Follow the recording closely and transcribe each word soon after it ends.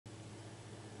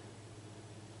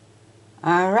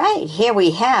All right, here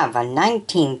we have a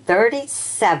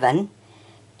 1937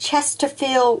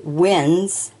 Chesterfield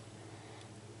wins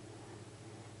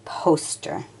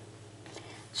poster.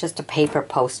 It's just a paper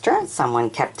poster. Someone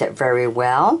kept it very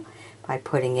well by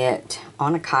putting it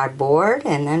on a cardboard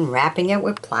and then wrapping it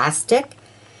with plastic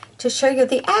to show you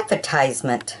the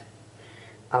advertisement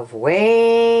of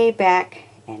way back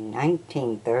in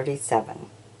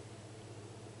 1937.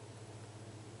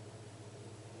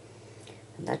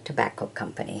 The tobacco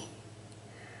company.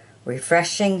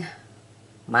 Refreshing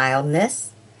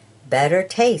mildness, better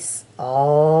taste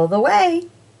all the way.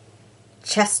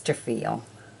 Chesterfield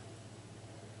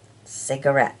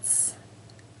cigarettes.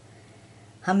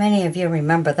 How many of you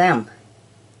remember them?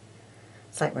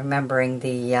 It's like remembering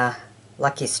the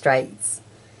Lucky Strikes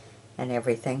and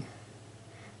everything.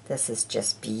 This is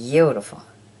just beautiful.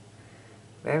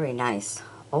 Very nice.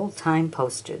 Old-time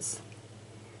posters.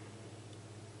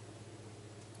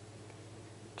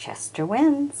 Chester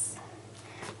wins.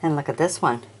 And look at this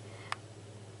one.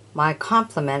 My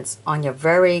compliments on your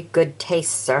very good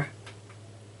taste, sir.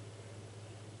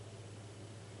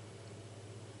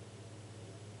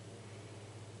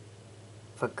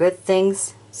 For good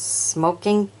things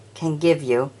smoking can give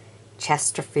you,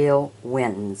 Chesterfield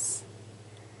wins.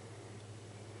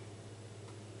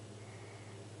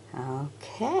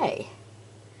 Okay.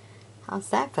 How's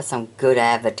that for some good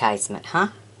advertisement, huh?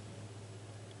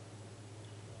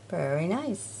 Very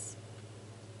nice.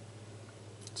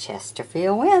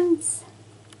 Chesterfield wins.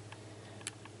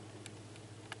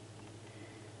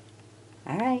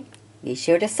 Alright, be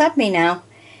sure to sub me now.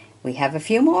 We have a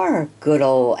few more good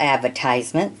old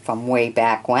advertisement from way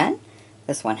back when.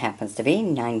 This one happens to be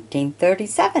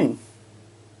 1937.